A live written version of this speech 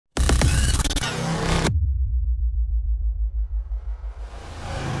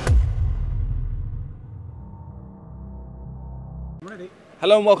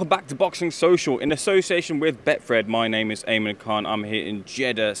Hello and welcome back to Boxing Social. In association with Betfred, my name is Ayman Khan. I'm here in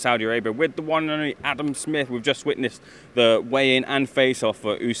Jeddah, Saudi Arabia with the one and only Adam Smith. We've just witnessed the weigh-in and face-off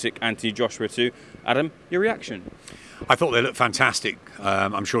for Usyk anti-Joshua 2. Adam, your reaction? I thought they looked fantastic.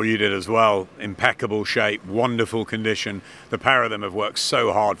 I'm sure you did as well. Impeccable shape, wonderful condition. The pair of them have worked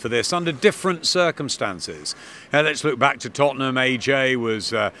so hard for this under different circumstances. Now, let's look back to Tottenham. AJ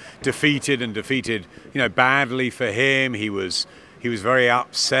was defeated, badly for him. He was very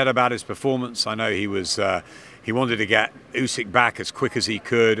upset about his performance. I know he wanted to get Usyk back as quick as he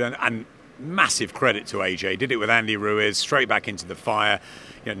could, and massive credit to AJ. Did it with Andy Ruiz, straight back into the fire.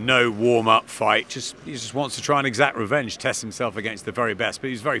 No warm-up fight. He just wants to try and exact revenge, test himself against the very best. But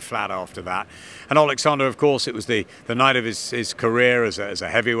he was very flat after that. And Alexander, of course, it was the night of his career as a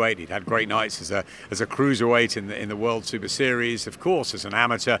heavyweight. He'd had great nights as a cruiserweight in the World Super Series. Of course, as an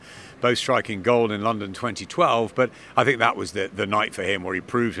amateur, both striking gold in London 2012. But I think that was the night for him where he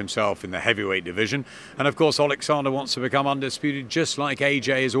proved himself in the heavyweight division. And of course, Alexander wants to become undisputed, just like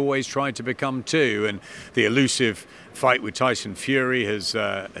AJ has always tried to become too. And the elusive fight with Tyson Fury has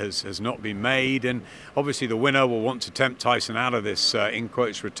not been made, and obviously the winner will want to tempt Tyson out of this in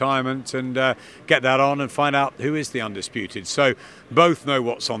quotes retirement and get that on and find out who is the undisputed. So both know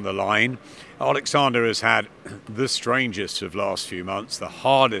what's on the line. Alexander has had the strangest of last few months, the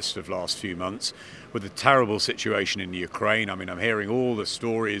hardest of last few months, with the terrible situation in Ukraine. I mean, I'm hearing all the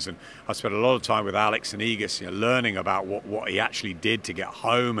stories, and I spent a lot of time with Alex and Igis, learning about what he actually did to get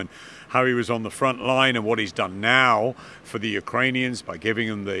home and how he was on the front line and what he's done now for the Ukrainians by giving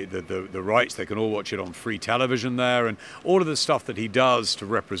them the rights. They can all watch it on free television there, and all of the stuff that he does to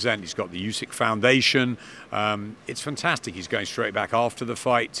represent. He's got the Usyk Foundation. It's fantastic. He's going straight back after the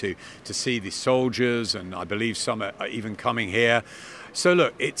fight to see the soldiers, and I believe some are even coming here. So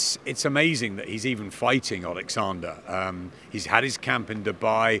look, it's amazing that he's even fighting Alexander. He's had his camp in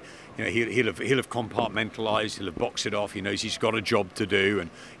Dubai. He'll have compartmentalised. He'll have boxed it off. He knows he's got a job to do, and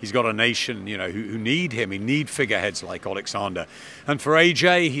he's got a nation, who need him. He need figureheads like Alexander. And for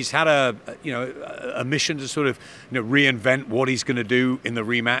AJ, he's had a mission to sort of reinvent what he's going to do in the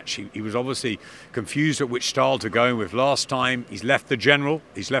rematch. He was obviously confused at which style to go in with last time. He's left the general.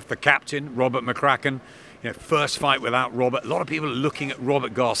 He's left the captain, Robert McCracken. First fight without Robert. A lot of people are looking at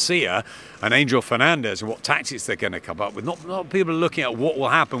Robert Garcia and Angel Fernandez and what tactics they're going to come up with. Not a lot of people are looking at what will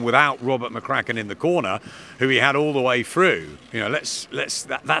happen without Robert McCracken in the corner, who he had all the way through.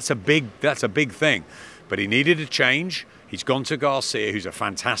 That's a big thing. But he needed a change. He's gone to Garcia, who's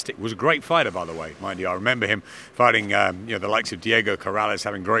was a great fighter, by the way, mind you. I remember him fighting, the likes of Diego Corrales,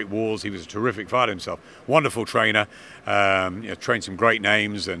 having great wars. He was a terrific fighter himself. Wonderful trainer, trained some great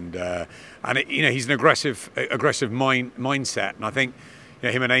names, and he's an aggressive mindset. And I think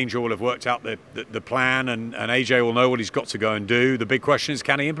him and Angel will have worked out the plan, and AJ will know what he's got to go and do. The big question is,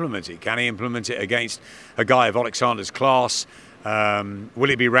 can he implement it? Can he implement it against a guy of Alexander's class? Will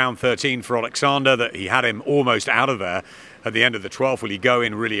it be round 13 for Alexander, that he had him almost out of there at the end of the 12th? Will he go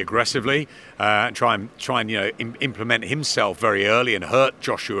in really aggressively and try and implement himself very early and hurt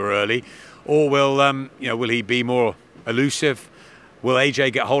Joshua early, or will he be more elusive? Will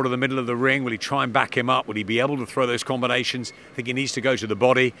AJ get hold of the middle of the ring? Will he try and back him up? Will he be able to throw those combinations? I think he needs to go to the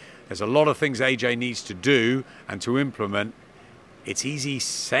body. There's a lot of things AJ needs to do and to implement. It's easy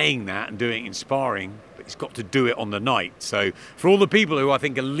saying that and doing it in sparring, but he's got to do it on the night. So for all the people who I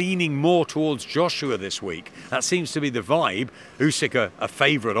think are leaning more towards Joshua this week, that seems to be the vibe. Usyk a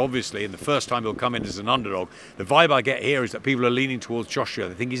favourite, obviously, and the first time he'll come in as an underdog. The vibe I get here is that people are leaning towards Joshua.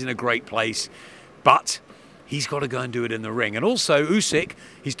 They think he's in a great place, but he's got to go and do it in the ring. And also Usyk,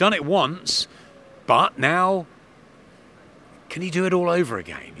 he's done it once, but now can he do it all over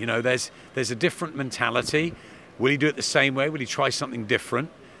again? There's a different mentality. Will he do it the same way? Will he try something different?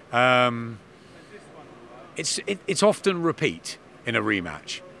 It's often repeat in a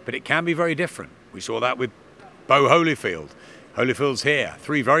rematch, but it can be very different. We saw that with Bo Holyfield. Holyfield's here,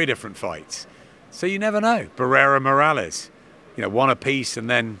 3 very different fights. So you never know. Barrera Morales, one apiece, and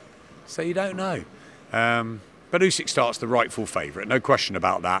then so you don't know. But Usyk starts the rightful favourite, no question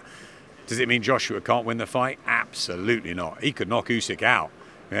about that. Does it mean Joshua can't win the fight? Absolutely not. He could knock Usyk out.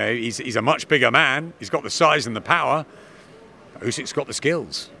 He's a much bigger man. He's got the size and the power. Usyk's got the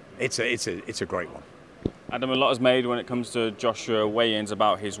skills. It's a great one. Adam, a lot is made when it comes to Joshua weigh-ins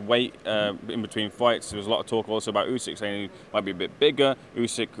about his weight in between fights. There was a lot of talk also about Usyk saying he might be a bit bigger.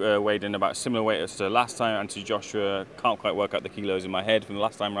 Usyk weighed in about similar weight as to last time, and to Joshua, can't quite work out the kilos in my head from the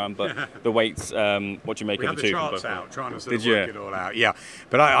last time around, but the weights, what do you make of the two? We had the charts out, trying to sort of Did work it all out. Yeah,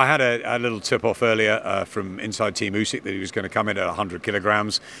 but I had a little tip-off earlier from inside Team Usyk that he was going to come in at 100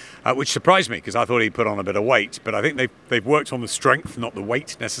 kilograms, which surprised me because I thought he'd put on a bit of weight, but I think they've worked on the strength, not the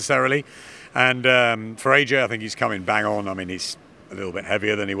weight necessarily. And for AJ, I think he's coming bang on. I mean, he's a little bit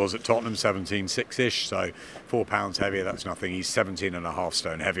heavier than he was at Tottenham, 17.6-ish, so 4 pounds heavier, that's nothing. He's 17.5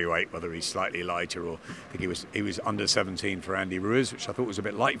 stone heavyweight, whether he's slightly lighter or I think he was under 17 for Andy Ruiz, which I thought was a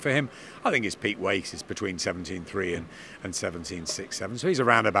bit light for him. I think his peak weight is between 17.3 and 17.6-7, so he's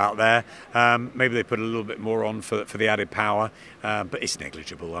around about there. Maybe they put a little bit more on for the added power, but it's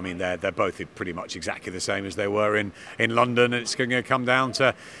negligible. I mean, they're both pretty much exactly the same as they were in London, and it's going to come down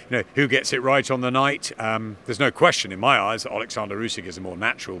to who gets it right on the night. There's no question in my eyes that Alexander Usyk is a more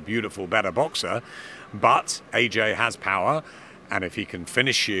natural, beautiful, better boxer, but AJ has power, and if he can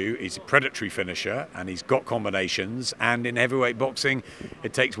finish you, he's a predatory finisher, and he's got combinations, and in heavyweight boxing,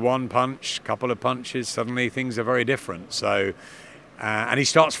 it takes one punch, couple of punches, suddenly things are very different. So, and he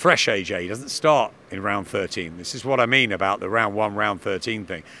starts fresh, AJ. He doesn't start in round 13. This is what I mean about the round 1, round 13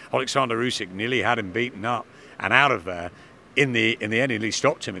 thing. Alexander Usyk nearly had him beaten up and out of there. In the end, he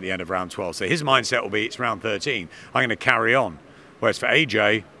stopped him at the end of round 12. So his mindset will be, it's round 13. I'm going to carry on. Whereas for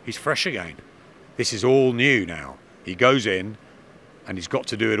AJ, he's fresh again. This is all new now. He goes in, and he's got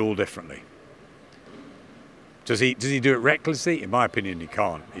to do it all differently. Does he do it recklessly? In my opinion, he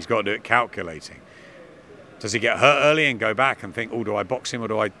can't. He's got to do it calculating. Does he get hurt early and go back and think, oh, do I box him or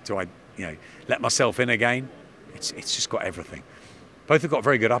do I let myself in again? It's just got everything. Both have got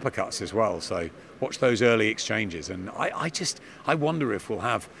very good uppercuts as well. So watch those early exchanges. And I wonder if we'll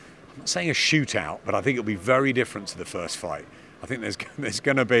have, I'm not saying a shootout, but I think it'll be very different to the first fight. I think there's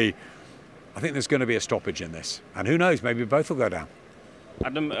going to be a stoppage in this, and who knows? Maybe both will go down.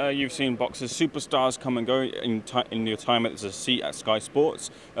 Adam, you've seen boxers, superstars come and go in your time as a seat at Sky Sports.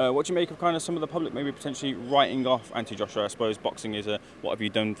 What do you make of kind of some of the public maybe potentially writing off Joshua? I suppose boxing is a "what have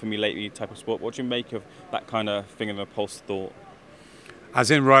you done for me lately" type of sport. What do you make of that kind of finger in the pulse thought? As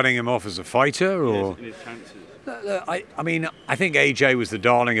in writing him off as a fighter, or in his chances? I mean, I think AJ was the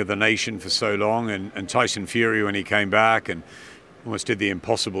darling of the nation for so long, and Tyson Fury when he came back and almost did the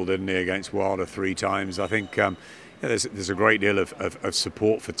impossible, didn't he, against Wilder 3 times. I think there's a great deal of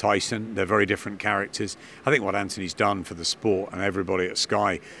support for Tyson. They're very different characters. I think what Anthony's done for the sport and everybody at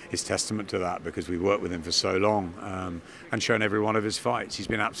Sky is testament to that, because we've worked with him for so long and shown every one of his fights. He's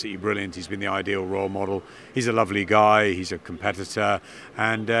been absolutely brilliant. He's been the ideal role model. He's a lovely guy. He's a competitor,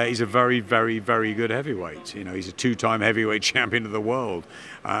 and he's a very, very, very good heavyweight. He's a 2-time heavyweight champion of the world.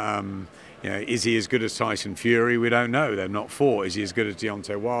 Is he as good as Tyson Fury? We don't know. They're not fought. Is he as good as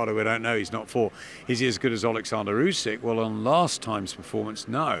Deontay Wilder? We don't know. He's not fought. Is he as good as Alexander Usyk? Well, on last time's performance,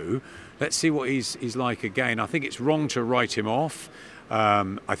 no. Let's see what he's like again. I think it's wrong to write him off.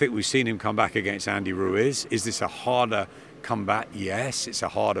 I think we've seen him come back against Andy Ruiz. Is this a harder comeback? Yes, it's a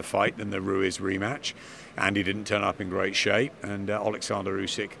harder fight than the Ruiz rematch. Andy didn't turn up in great shape, and Alexander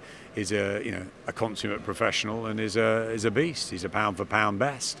Usyk is a consummate professional and is a beast. He's a pound for pound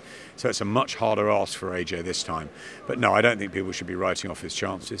best. So it's a much harder ask for AJ this time. But no, I don't think people should be writing off his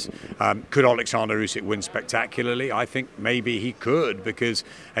chances. Could Alexander Usyk win spectacularly? I think maybe he could, because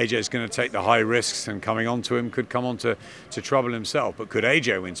AJ is going to take the high risks, and coming onto him could come on to trouble himself. But could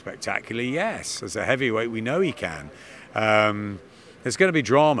AJ win spectacularly? Yes. As a heavyweight, we know he can. There's going to be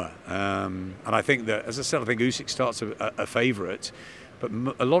drama. And I think that, as I said, I think Usyk starts a favourite. But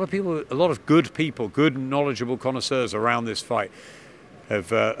a lot of good people, good knowledgeable connoisseurs around this fight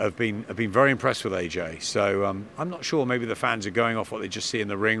have been very impressed with AJ. So I'm not sure. Maybe the fans are going off what they just see in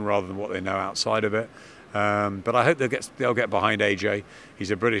the ring rather than what they know outside of it. But I hope they'll get behind AJ. He's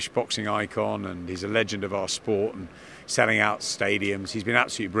a British boxing icon, and he's a legend of our sport, and selling out stadiums. He's been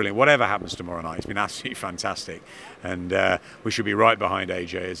absolutely brilliant. Whatever happens tomorrow night, he's been absolutely fantastic, and we should be right behind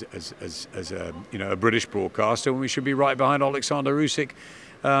AJ as a British broadcaster, and we should be right behind Alexander Usyk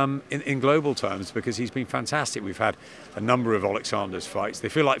in global terms, because he's been fantastic. We've had a number of Alexander's fights. They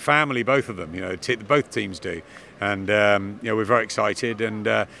feel like family, both of them. Both teams do, and we're very excited,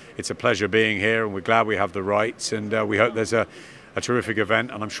 and it's a pleasure being here, and we're glad we have the rights, and we hope there's a terrific event,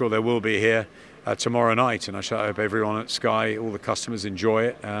 and I'm sure there will be here tomorrow night, and I hope everyone at Sky, all the customers, enjoy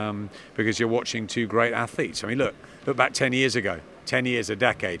it, because you're watching 2 great athletes. I mean, look back 10 years ago, 10 years, a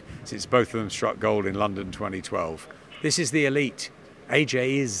decade since both of them struck gold in London 2012. This is the elite.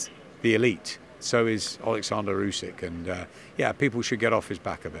 AJ is the elite. So is Alexander Usyk, and people should get off his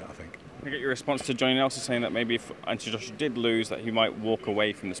back a bit, I think. Can I get your response to Johnny Nelson saying that maybe if Anthony Joshua did lose, that he might walk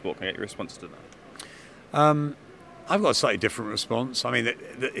away from the sport? Can I get your response to that? I've got a slightly different response. I mean,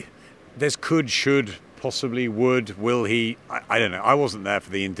 there's could, should, possibly, would, will he? I don't know. I wasn't there for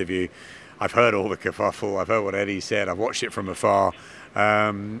the interview. I've heard all the kerfuffle. I've heard what Eddie said. I've watched it from afar.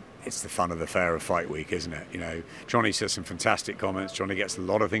 It's the fun of the fair of fight week, isn't it? You know, Johnny says some fantastic comments. Johnny gets a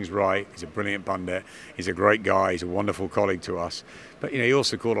lot of things right. He's a brilliant pundit. He's a great guy. He's a wonderful colleague to us. But, you know, he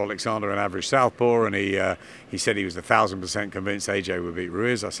also called Alexander an average southpaw, and he said he was 1,000% convinced AJ would beat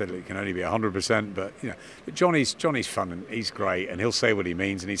Ruiz. I said it can only be 100%. But, you know, Johnny's fun and he's great, and he'll say what he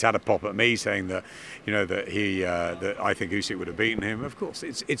means. And he's had a pop at me saying that, you know, that I think Usyk would have beaten him. Of course,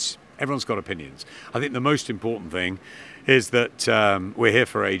 it's everyone's got opinions. I think the most important thing is that we're here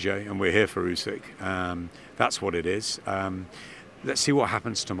for AJ and we're here for Usyk. That's what it is. Let's see what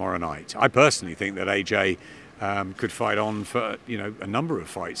happens tomorrow night. I personally think that AJ could fight on for, you know, a number of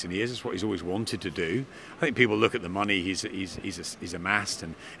fights in years. That's what he's always wanted to do. I think people look at the money he's amassed,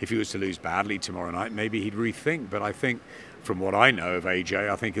 and if he was to lose badly tomorrow night, maybe he'd rethink. But I think, from what I know of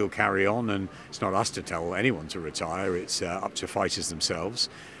AJ, I think he'll carry on, and it's not us to tell anyone to retire. It's up to fighters themselves.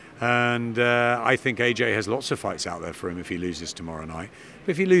 And I think AJ has lots of fights out there for him if he loses tomorrow night.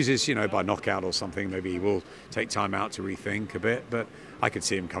 But if he loses, you know, by knockout or something, maybe he will take time out to rethink a bit. But I could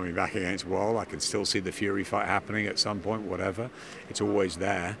see him coming back against Wall. I can still see the Fury fight happening at some point, whatever. It's always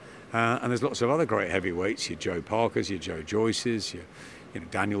there. And there's lots of other great heavyweights. Your Joe Parkers, your Joe Joyces, your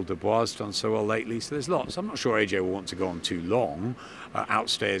Daniel Dubois has done so well lately. So there's lots. I'm not sure AJ will want to go on too long.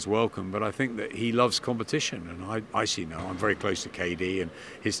 Outstay is welcome, but I think that he loves competition, and I see no. I'm very close to KD and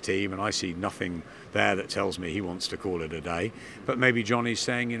his team, and I see nothing there that tells me he wants to call it a day. But maybe Johnny's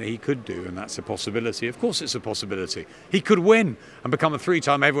saying, you know, he could do, and that's a possibility. Of course, it's a possibility. He could win and become a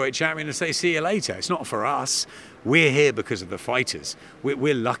 3-time heavyweight champion and say, see you later. It's not for us. We're here because of the fighters.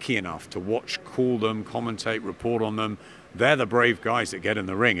 We're lucky enough to watch, call them, commentate, report on them. They're the brave guys that get in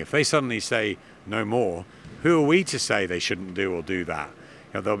the ring. If they suddenly say no more, who are we to say they shouldn't do or do that?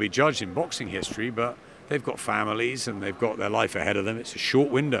 You know, they'll be judged in boxing history, but they've got families and they've got their life ahead of them. It's a short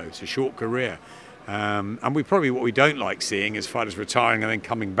window. It's a short career. And what we don't like seeing is fighters retiring and then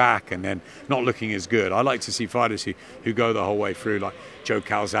coming back and then not looking as good. I like to see fighters who go the whole way through, like Joe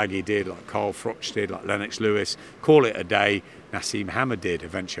Calzaghe did, like Carl Froch did, like Lennox Lewis. Call it a day. Nassim Hamad did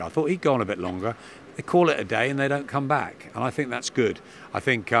eventually. I thought he'd go on a bit longer. They call it a day and they don't come back, and I think that's good. I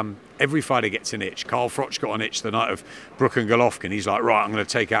think every fighter gets an itch. Carl Froch got an itch the night of Brook and Golovkin. He's like, right, I'm going to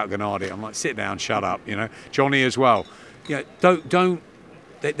take out Gennady. I'm like, sit down, shut up. You know, Johnny as well. You know, don't.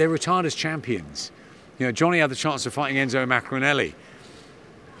 They're retired as champions. You know, Johnny had the chance of fighting Enzo Maccarinelli.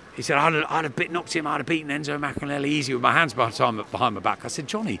 He said, I'd have knocked him, I'd have beaten Enzo Maccarinelli easy with my hands behind my back. I said,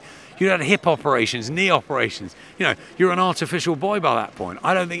 Johnny, you had hip operations, knee operations. You know, you're an artificial boy by that point.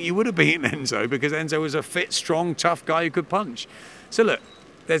 I don't think you would have beaten Enzo because Enzo was a fit, strong, tough guy who could punch. So look,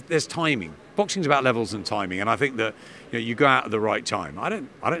 there's timing. Boxing's about levels and timing, and I think that, you know, you go out at the right time. I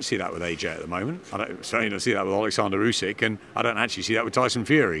don't see that with AJ at the moment. I certainly don't see that with Alexander Usyk, and I don't actually see that with Tyson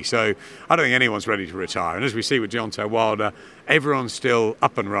Fury. So I don't think anyone's ready to retire. And as we see with Deontay Wilder, everyone's still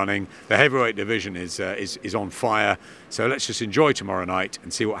up and running. The heavyweight division is on fire. So let's just enjoy tomorrow night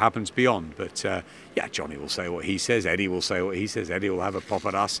and see what happens beyond. But yeah, Johnny will say what he says. Eddie will say what he says. Eddie will have a pop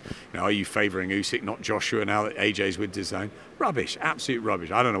at us. You know, are you favouring Usyk, not Joshua, now that AJ's with DAZN? Rubbish, absolute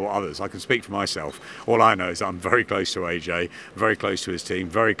rubbish. I don't know what others. I can speak for myself. All I know is I'm very close to AJ, very close to his team,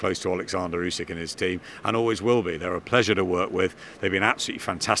 very close to Alexander Usyk and his team, and always will be. They're a pleasure to work with. They've been absolutely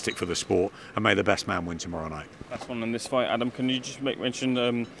fantastic for the sport, and may the best man win tomorrow night. Last one on this fight, Adam. Can you just mention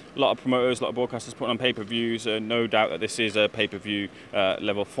a lot of promoters, a lot of broadcasters putting on pay-per-views? No doubt that this is a pay-per-view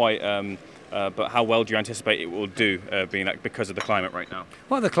level fight. But how well do you anticipate it will do, being like because of the climate right now?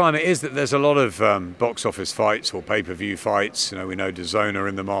 Well, the climate is that there's a lot of box office fights or pay-per-view fights. You know, we know DAZN are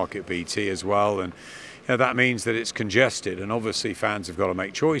in the market, BT as well, and you know, that means that it's congested, and obviously fans have got to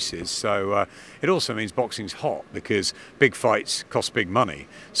make choices. So it also means boxing's hot because big fights cost big money.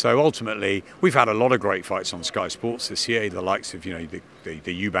 So ultimately, we've had a lot of great fights on Sky Sports this year, the likes of, you know, the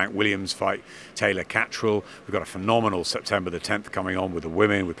Eubank Williams fight, Taylor Cattrall. We've got a phenomenal September the 10th coming on with the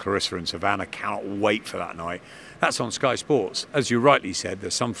women, with Clarissa and Savannah. Cannot wait for that night. That's on Sky Sports. As you rightly said,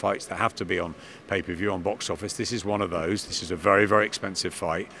 there's some fights that have to be on pay-per-view, on box office. This is one of those. This is a very, very expensive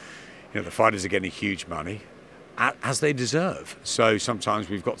fight. You know, the fighters are getting huge money, as they deserve. So sometimes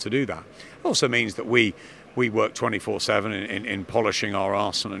we've got to do that. It also means that we work 24/7 in polishing our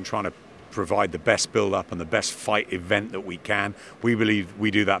arsenal and trying to provide the best build-up and the best fight event that we can. We believe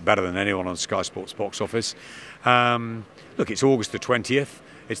we do that better than anyone on Sky Sports box office. Look, it's August the 20th.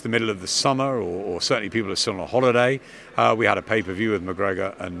 it's the middle of the summer, or certainly people are still on a holiday. We had a pay-per-view with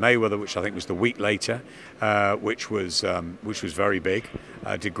McGregor and Mayweather, which I think was the week later, which was very big,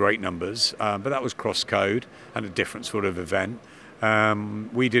 did great numbers, but that was cross-code and a different sort of event.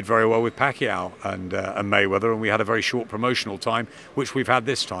 We did very well with Pacquiao and Mayweather, and we had a very short promotional time, which we've had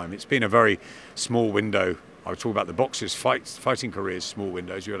this time. It's been a very small window. I was talking about the boxers' fighting careers, small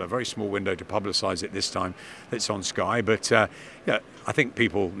windows. You had a very small window to publicise it this time. It's on Sky, but yeah, I think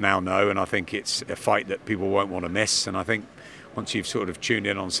people now know, and I think it's a fight that people won't want to miss. And I think once you've sort of tuned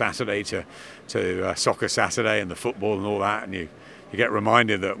in on Saturday to Soccer Saturday and the football and all that, and you get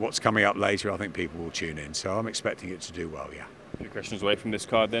reminded that what's coming up later, I think people will tune in. So I'm expecting it to do well, yeah. A few questions away from this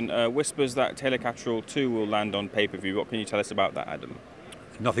card then. Whispers that Taylor Catterall 2 will land on pay-per-view. What can you tell us about that, Adam?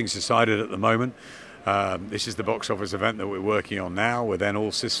 Nothing's decided at the moment. This is the box office event that we're working on now, where then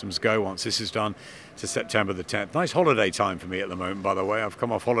all systems go once this is done to September the 10th. Nice holiday time for me at the moment, by the way. I've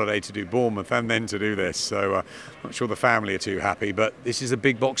come off holiday to do Bournemouth and then to do this, so I'm not sure the family are too happy, but this is a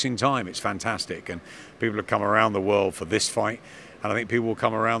big boxing time. It's fantastic, and people have come around the world for this fight, and I think people will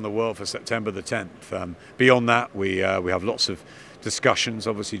come around the world for September the 10th. Beyond that, we have lots of discussions.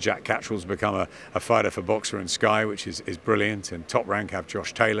 Obviously, Jack Catterall's become a fighter for Boxer and Sky, which is brilliant, and Top Rank have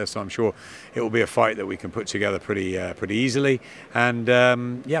Josh Taylor, so I'm sure it will be a fight that we can put together pretty easily. And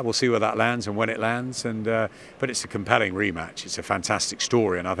yeah, we'll see where that lands and when it lands. And but it's a compelling rematch. It's a fantastic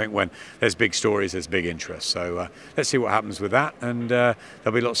story, and I think when there's big stories, there's big interest. So let's see what happens with that. And there'll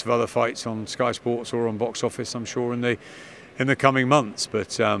be lots of other fights on Sky Sports or on Box Office, I'm sure, in the coming months.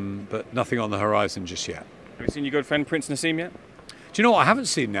 But nothing on the horizon just yet. Have you seen your good friend Prince Nassim yet? Do you know what? I haven't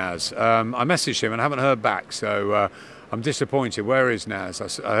seen Naz. I messaged him and I haven't heard back, so I'm disappointed. Where is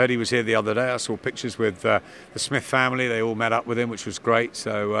Naz? I heard he was here the other day. I saw pictures with the Smith family. They all met up with him, which was great.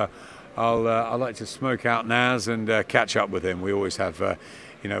 So I'd like to smoke out Naz and catch up with him. We always have,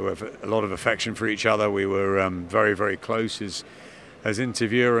 you know, a lot of affection for each other. We were very, very close as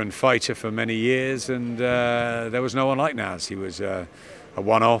interviewer and fighter for many years, and there was no one like Naz. He was a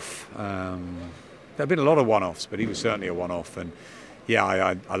one-off. There have been a lot of one-offs, but he was certainly a one-off. And yeah,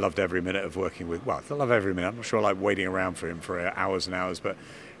 I loved every minute of working with. Well, I love every minute. I'm not sure I like waiting around for him for hours and hours, but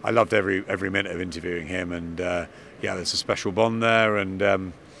I loved every minute of interviewing him. And yeah, there's a special bond there.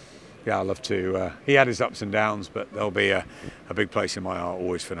 And yeah, I love to. He had his ups and downs, but there'll be a big place in my heart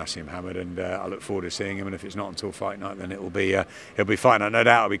always for Nassim Hamid. And I look forward to seeing him. And if it's not until fight night, then it'll be fight night. No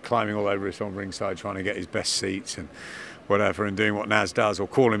doubt I'll be climbing all over us on ringside trying to get his best seats and whatever, and doing what Naz does, or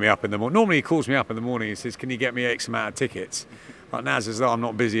calling me up in the morning. Normally he calls me up in the morning and says, "Can you get me X amount of tickets?" Like Naz, as though I'm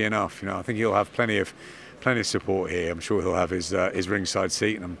not busy enough. You know, I think he'll have plenty of support here. I'm sure he'll have his ringside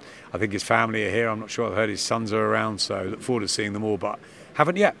seat, and I think his family are here. I'm not sure. I've heard his sons are around, so look forward to seeing them all, but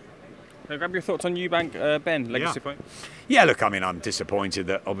haven't yet. Can I grab your thoughts on Eubank Ben legacy fight? Yeah, look, I mean, I'm disappointed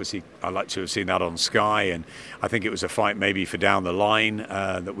that obviously I'd like to have seen that on Sky, and I think it was a fight maybe for down the line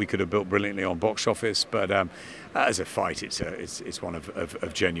that we could have built brilliantly on Box Office, but as a fight, it's one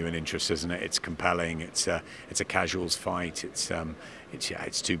of genuine interest, isn't it? It's compelling. It's a casuals fight.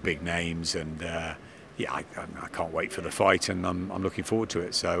 It's two big names, and yeah, I can't wait for the fight, and I'm looking forward to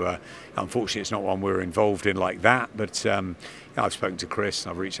it. So unfortunately, it's not one we're involved in like that, but I've spoken to Chris,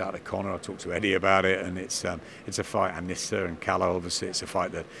 and I've reached out to Connor, I've talked to Eddie about it, and it's a fight, and Nissa and Calla, obviously, it's a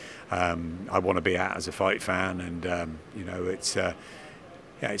fight that I want to be at as a fight fan, and you know,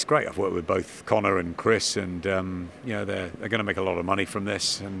 yeah, it's great. I've worked with both Connor and Chris, and you know, they're going to make a lot of money from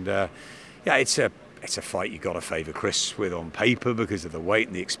this, and yeah, it's a fight you've got to favour Chris with on paper because of the weight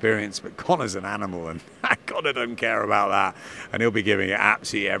and the experience, but Connor's an animal, and Connor don't care about that, and he'll be giving it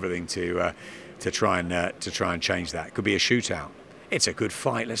absolutely everything to try and change that. It could be a shootout. It's a good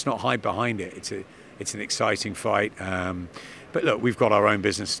fight. Let's not hide behind it. It's an exciting fight. But look, we've got our own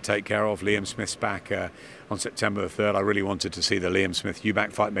business to take care of. Liam Smith's back on September the 3rd. I really wanted to see the Liam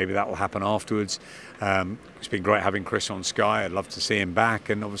Smith-Eubank fight. Maybe that will happen afterwards. It's been great having Chris on Sky. I'd love to see him back.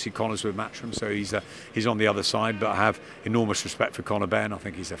 And obviously Connor's with Matchroom, so he's on the other side. But I have enormous respect for Conor Benn. I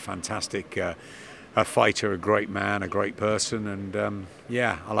think he's a fantastic a fighter, a great man, a great person. And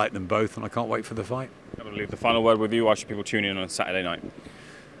yeah, I like them both, and I can't wait for the fight. I'm going to leave the final word with you. Why should people tune in on Saturday night?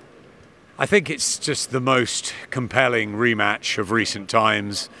 I think it's just the most compelling rematch of recent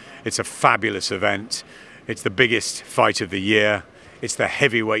times. It's a fabulous event. It's the biggest fight of the year. It's the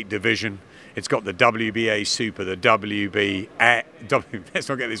heavyweight division. It's got the WBA Super, the let's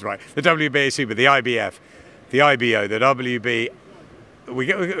not get this right, the WBA Super, the IBF, the IBO, the WB. We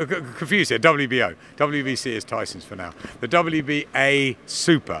get confused here. WBO. WBC is Tyson's for now. The WBA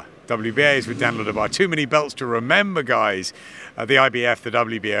Super. WBA is with Dan Ludebar. Too many belts to remember, guys. The IBF, the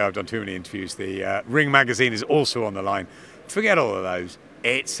WBA, I've done too many interviews. The Ring Magazine is also on the line. Forget all of those.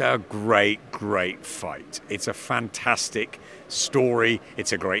 It's a great, great fight. It's a fantastic story.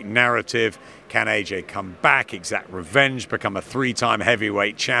 It's a great narrative. Can AJ come back, exact revenge, become a 3-time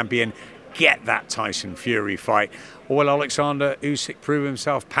heavyweight champion, get that Tyson Fury fight? Or will Alexander Usyk prove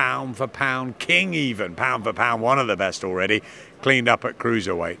himself pound for pound king even? Pound for pound, one of the best already, cleaned up at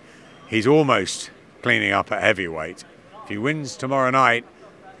cruiserweight. He's almost cleaning up at heavyweight. If he wins tomorrow night,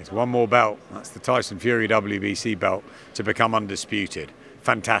 there's one more belt. That's the Tyson Fury WBC belt to become undisputed.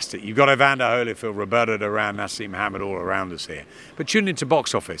 Fantastic. You've got Evander Holyfield, Roberto Duran, Nassim Muhammad all around us here. But tune into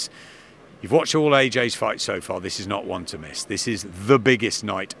Box Office. You've watched all AJ's fights so far. This is not one to miss. This is the biggest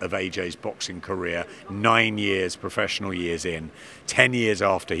night of AJ's boxing career. 9 years, professional years in. 10 years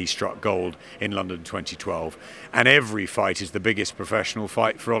after he struck gold in London 2012. And every fight is the biggest professional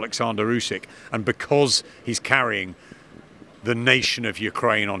fight for Alexander Usyk. And because he's carrying the nation of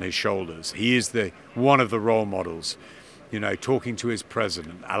Ukraine on his shoulders, he is one of the role models. You know, talking to his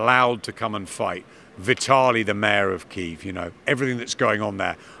president, allowed to come and fight. Vitaly, the mayor of Kyiv, you know, everything that's going on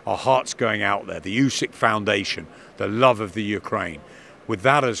there. Our hearts going out there. The Usyk Foundation, the love of the Ukraine. With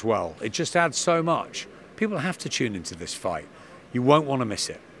that as well, it just adds so much. People have to tune into this fight. You won't want to miss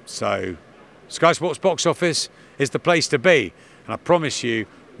it. So, Sky Sports Box Office is the place to be. And I promise you,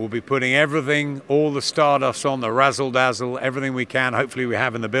 we'll be putting everything, all the stardust on, the razzle-dazzle, everything we can, hopefully we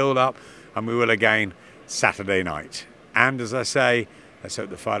have in the build-up, and we will again Saturday night. And as I say, let's hope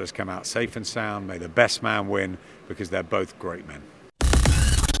the fighters come out safe and sound. May the best man win, because they're both great men.